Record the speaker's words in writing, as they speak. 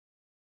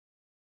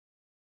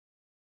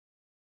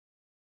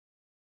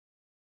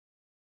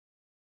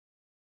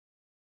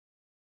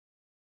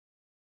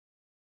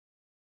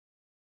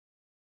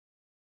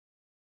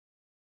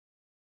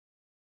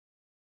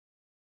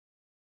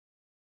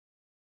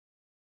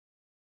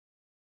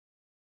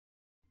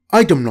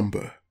Item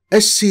Number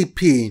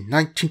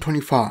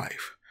SCP-1925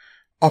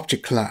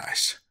 Object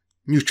Class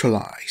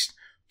Neutralized,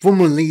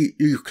 formerly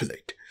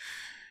Euclid.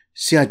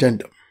 See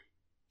Addendum.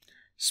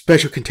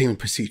 Special Containment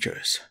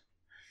Procedures.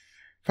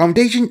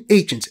 Foundation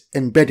agents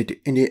embedded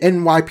in the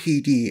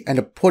NYPD and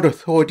the Port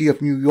Authority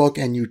of New York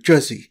and New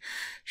Jersey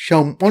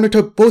shall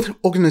monitor both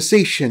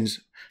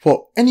organizations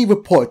for any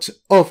reports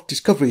of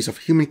discoveries of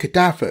human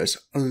cadavers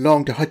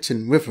along the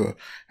Hudson River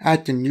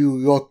at the New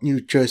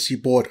York-New Jersey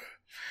border.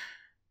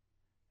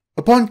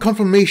 Upon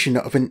confirmation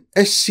of an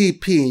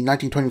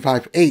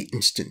SCP-1925-A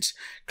instance,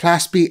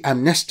 Class B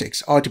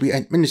amnestics are to be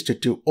administered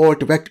to all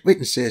direct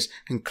witnesses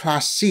and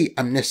Class C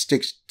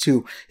amnestics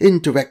to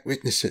indirect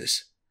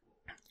witnesses.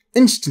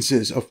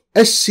 Instances of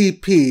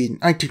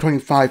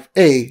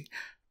SCP-1925-A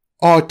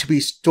are to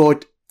be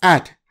stored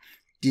at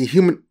the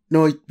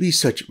Humanoid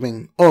Research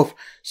Wing of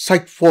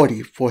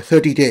Site-40 for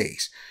 30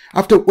 days,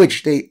 after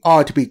which they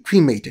are to be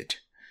cremated.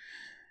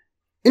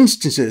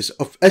 Instances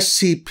of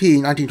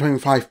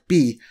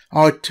SCP-1925-B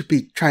are to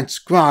be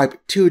transcribed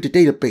to the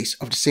database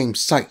of the same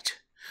site.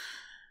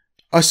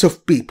 As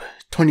of Beep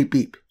 20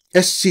 Beep,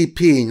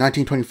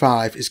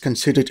 SCP-1925 is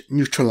considered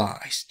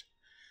neutralized.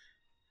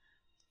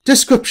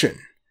 Description: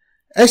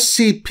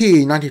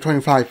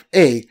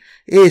 SCP-1925-A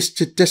is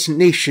the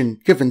designation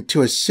given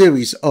to a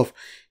series of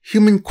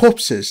human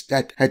corpses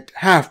that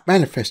have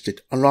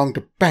manifested along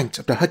the banks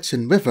of the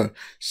Hudson River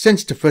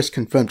since the first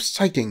confirmed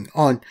sighting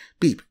on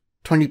Beep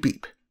 20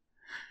 Beep.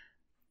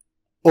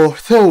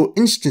 Although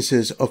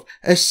instances of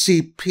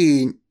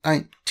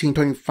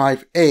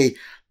SCP-1925-A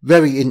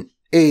vary in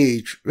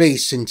age,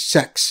 race, and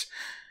sex,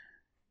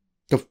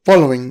 the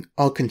following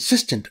are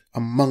consistent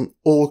among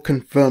all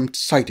confirmed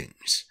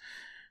sightings.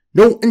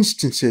 No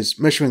instances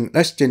measuring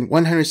less than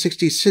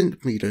 160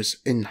 centimeters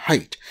in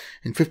height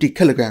and 50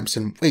 kilograms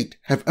in weight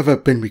have ever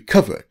been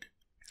recovered.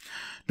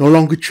 No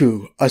longer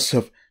true as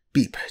of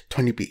Beep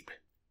 20 Beep.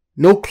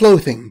 No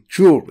clothing,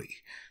 jewelry,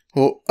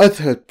 or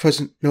other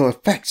personal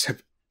effects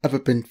have ever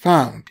been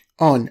found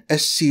on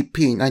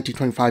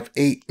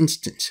SCP-1925-A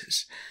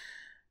instances.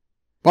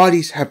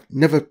 Bodies have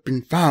never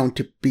been found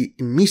to be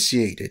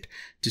emaciated,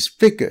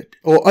 disfigured,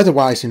 or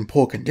otherwise in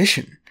poor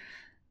condition.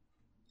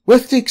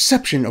 With the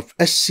exception of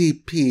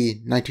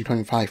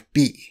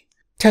SCP-1925-B,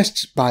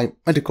 tests by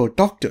medical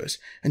doctors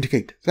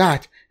indicate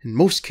that, in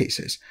most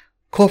cases,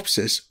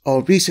 corpses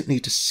are recently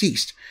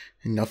deceased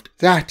and of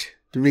that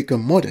the rigor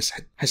mortis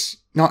has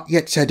not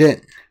yet set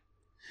in.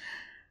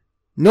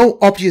 No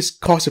obvious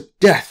cause of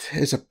death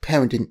is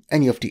apparent in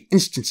any of the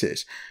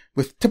instances,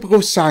 with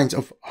typical signs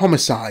of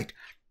homicide,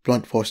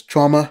 blunt force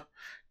trauma,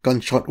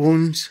 gunshot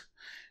wounds,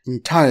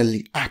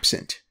 entirely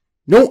absent.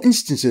 No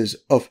instances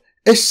of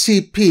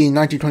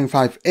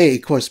SCP-1925-A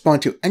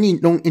correspond to any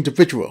known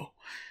individual.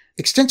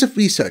 Extensive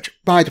research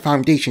by the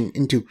Foundation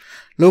into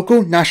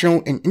local,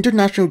 national, and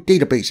international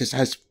databases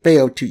has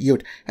failed to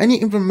yield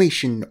any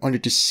information on the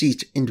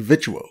deceased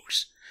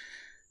individuals.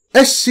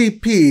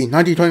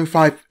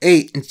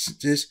 SCP-1925-A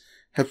instances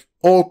have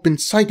all been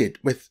sighted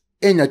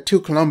within a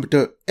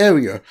 2-kilometer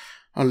area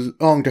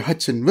along the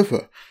Hudson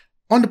River,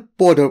 on the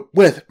border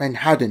with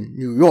Manhattan,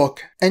 New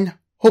York, and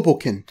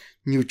Hoboken,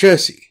 New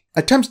Jersey.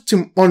 Attempts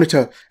to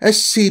monitor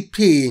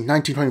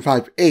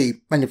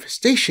SCP-1925-A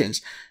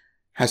manifestations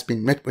has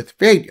been met with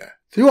failure.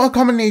 Through a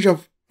combination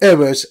of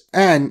errors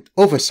and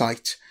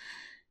oversight,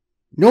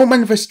 no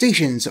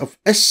manifestations of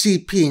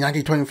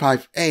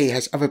SCP-1925-A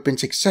has ever been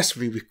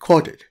successfully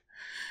recorded.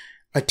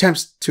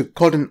 Attempts to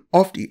cordon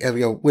off the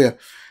area where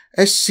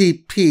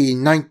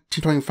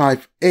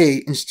SCP-1925-A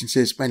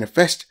instances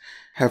manifest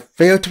have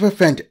failed to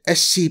prevent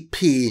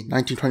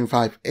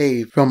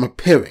SCP-1925-A from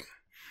appearing.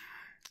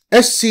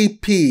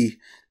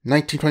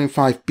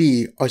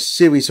 SCP-1925-B are a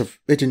series of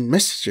written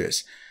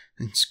messages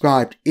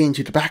inscribed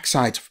into the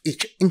backsides of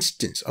each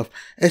instance of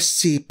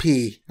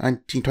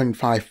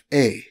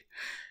SCP-1925-A.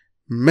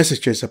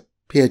 Messages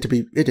appear to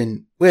be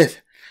written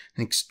with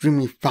an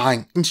extremely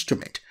fine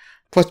instrument,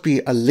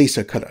 possibly a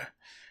laser cutter,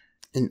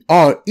 and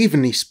are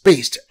evenly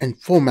spaced and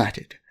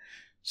formatted,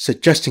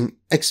 suggesting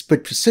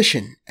expert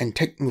precision and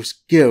technical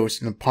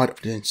skills on the part of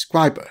the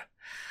inscriber.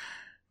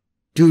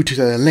 Due to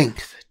their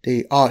length,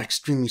 they are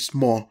extremely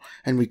small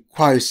and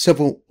require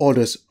several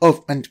orders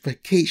of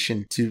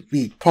magnification to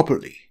read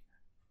properly.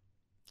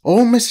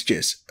 All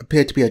messages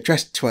appear to be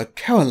addressed to a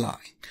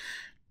Caroline,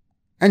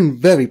 and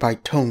vary by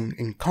tone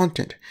and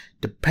content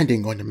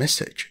depending on the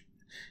message.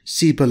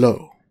 See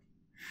below.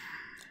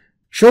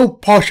 Show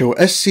partial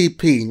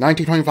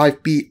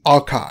SCP-1925-B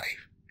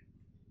archive.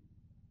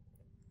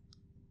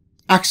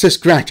 Access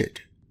granted.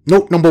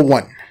 Note number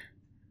 1.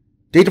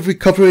 Date of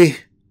recovery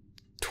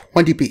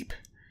 20 Beep.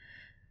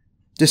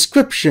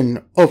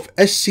 Description of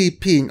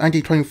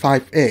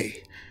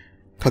SCP-1925-A.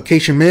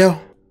 Caucasian male,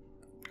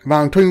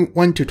 around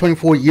 21 to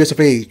 24 years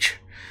of age,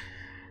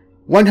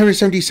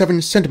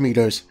 177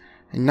 centimeters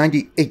and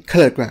 98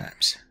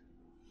 kilograms.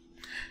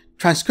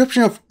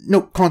 Transcription of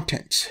note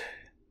contents.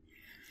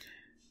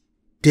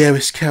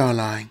 Dearest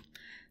Caroline,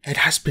 it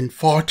has been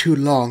far too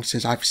long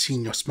since I've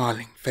seen your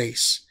smiling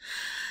face.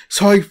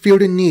 so I feel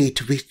the need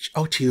to reach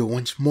out to you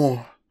once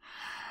more.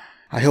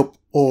 I hope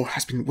all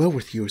has been well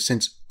with you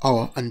since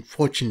our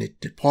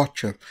unfortunate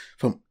departure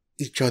from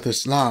each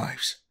other's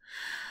lives.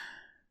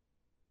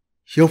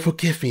 You'll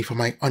forgive me for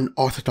my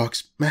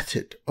unorthodox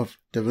method of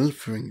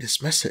delivering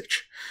this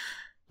message,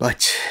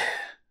 but,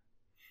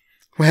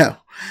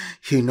 well,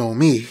 you know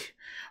me.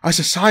 As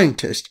a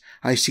scientist,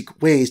 I seek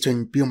ways to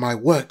imbue my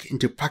work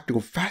into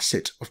practical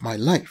facets of my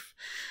life,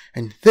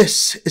 and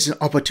this is an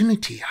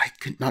opportunity I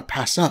could not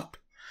pass up.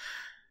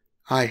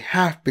 I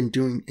have been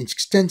doing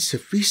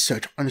extensive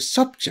research on the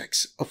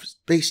subjects of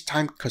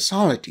space-time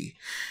causality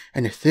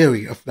and the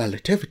theory of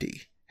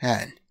relativity,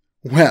 and,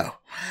 well,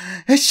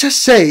 let's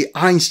just say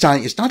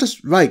Einstein is not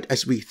as right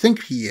as we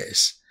think he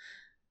is.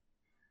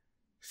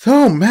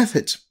 Though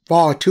methods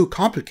far too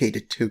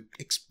complicated to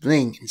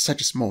explain in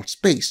such a small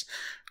space,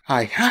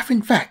 I have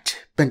in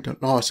fact bent the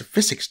laws of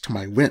physics to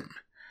my whim.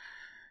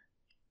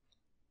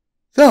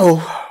 Though,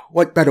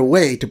 what better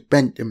way to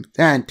bend them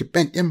than to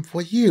bend them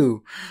for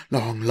you,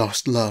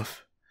 long-lost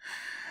love?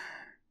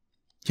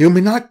 You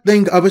may not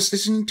think I was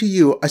listening to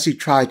you as you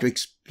tried to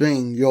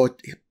explain your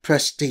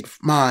depressed state of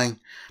mind,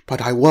 but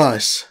I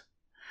was.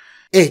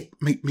 It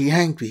made me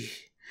angry,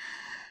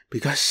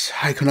 because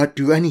I could not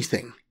do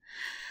anything.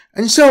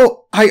 And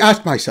so I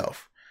asked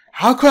myself,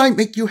 how could I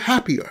make you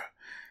happier?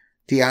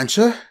 The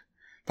answer?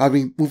 By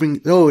removing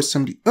those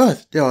from the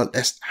earth that are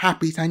less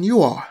happy than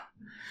you are.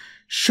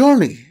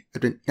 Surely,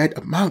 if the net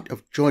amount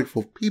of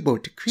joyful people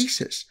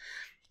decreases,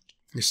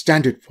 the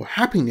standard for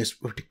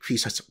happiness will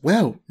decrease as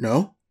well,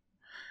 no?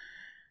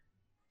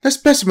 The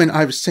specimen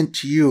I've sent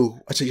to you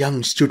as a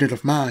young student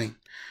of mine,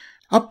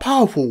 a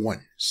powerful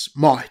one,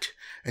 smart,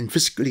 and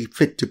physically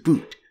fit to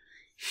boot,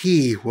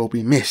 he will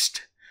be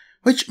missed,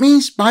 which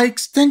means by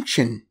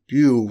extension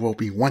you will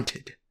be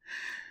wanted.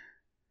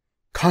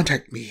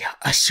 Contact me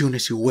as soon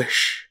as you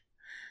wish.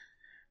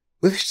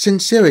 With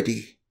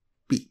sincerity,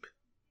 Beep.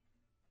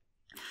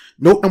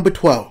 Note number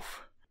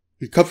 12.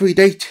 Recovery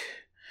date,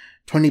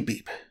 20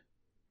 Beep.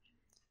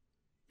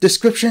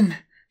 Description,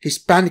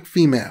 Hispanic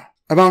female,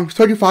 around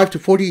 35 to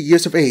 40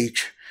 years of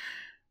age,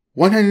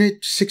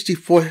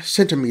 164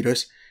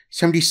 centimeters,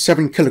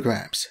 77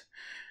 kilograms.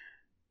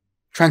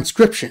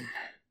 Transcription,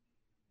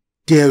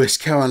 Dearest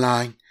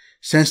Caroline,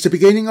 since the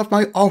beginning of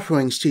my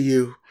offerings to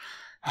you,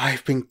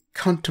 I've been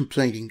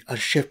contemplating a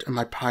shift in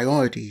my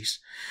priorities.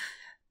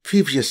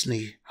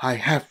 Previously, I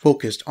have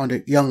focused on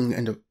the young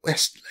and the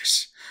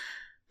restless,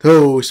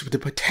 those with the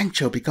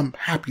potential to become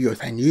happier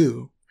than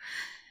you.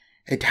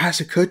 It has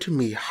occurred to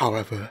me,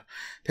 however,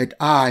 that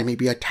I may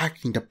be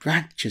attacking the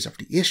branches of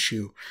the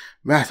issue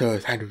rather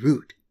than the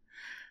root.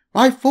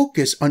 Why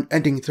focus on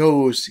ending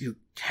those who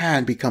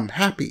can become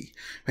happy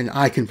when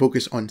I can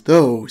focus on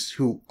those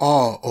who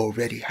are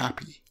already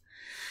happy?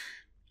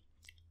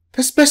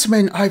 The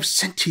specimen I've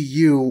sent to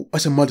you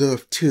was a mother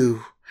of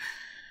two.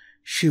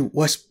 She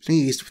was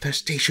pleased with her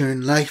station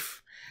in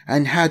life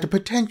and had the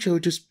potential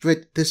to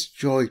spread this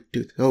joy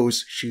to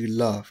those she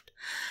loved.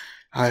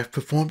 I have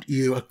performed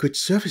you a good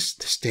service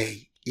this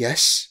day,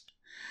 yes?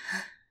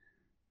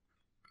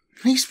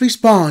 Please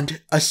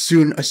respond as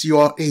soon as you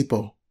are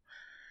able.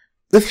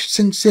 With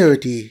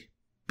sincerity,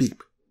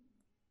 Beep.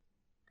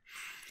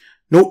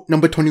 Note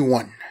number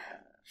 21.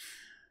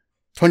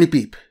 20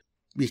 Beep.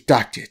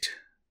 Redacted.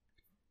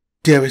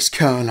 Dearest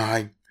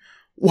Caroline,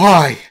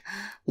 why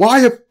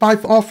have my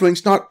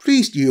offerings not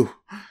pleased you?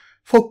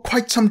 For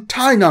quite some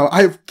time now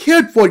I have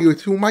cared for you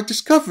through my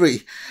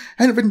discovery,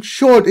 and have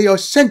ensured they are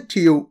sent to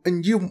you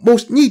when you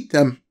most need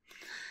them.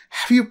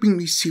 Have you been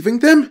receiving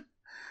them?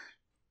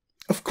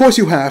 Of course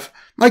you have.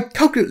 My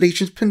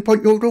calculations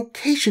pinpoint your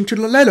location to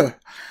the letter.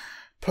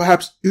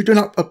 Perhaps you do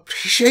not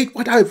appreciate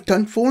what I have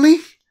done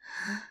fully?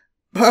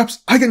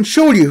 Perhaps I can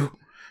show you.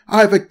 I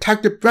have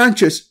attacked the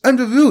branches and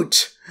the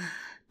roots.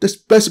 The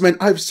specimen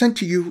I have sent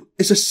to you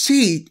is a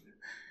seed.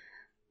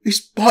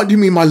 Respond to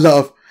me, my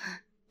love.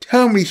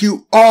 Tell me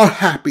you are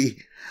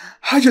happy.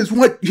 I just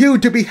want you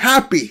to be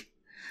happy.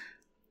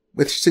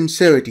 With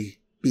sincerity,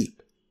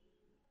 Beep.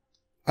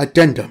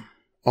 Addendum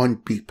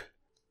on Beep.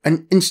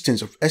 An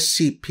instance of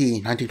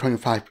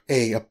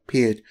SCP-1925-A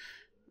appeared,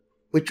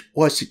 which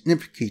was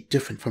significantly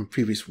different from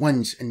previous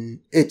ones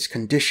in its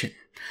condition.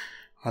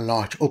 A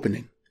large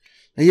opening,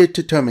 later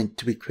determined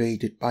to be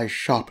created by a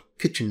sharp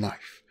kitchen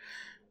knife,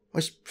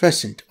 was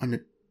present on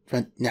the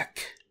front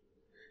neck.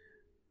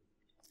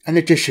 In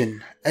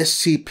addition,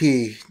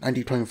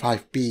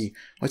 SCP-1925-B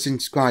was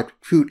inscribed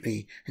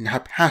crudely and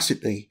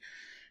haphazardly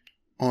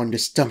on the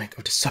stomach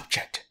of the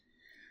subject,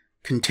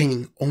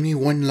 containing only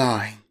one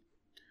line: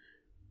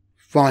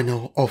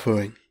 Final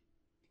Offering.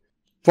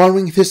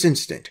 Following this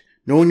incident,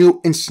 no new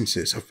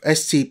instances of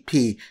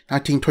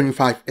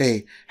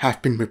SCP-1925-A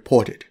have been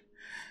reported.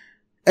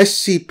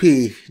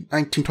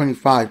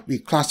 SCP-1925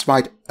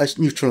 reclassified as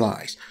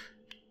neutralized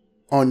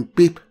on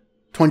Beep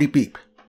 20 Beep.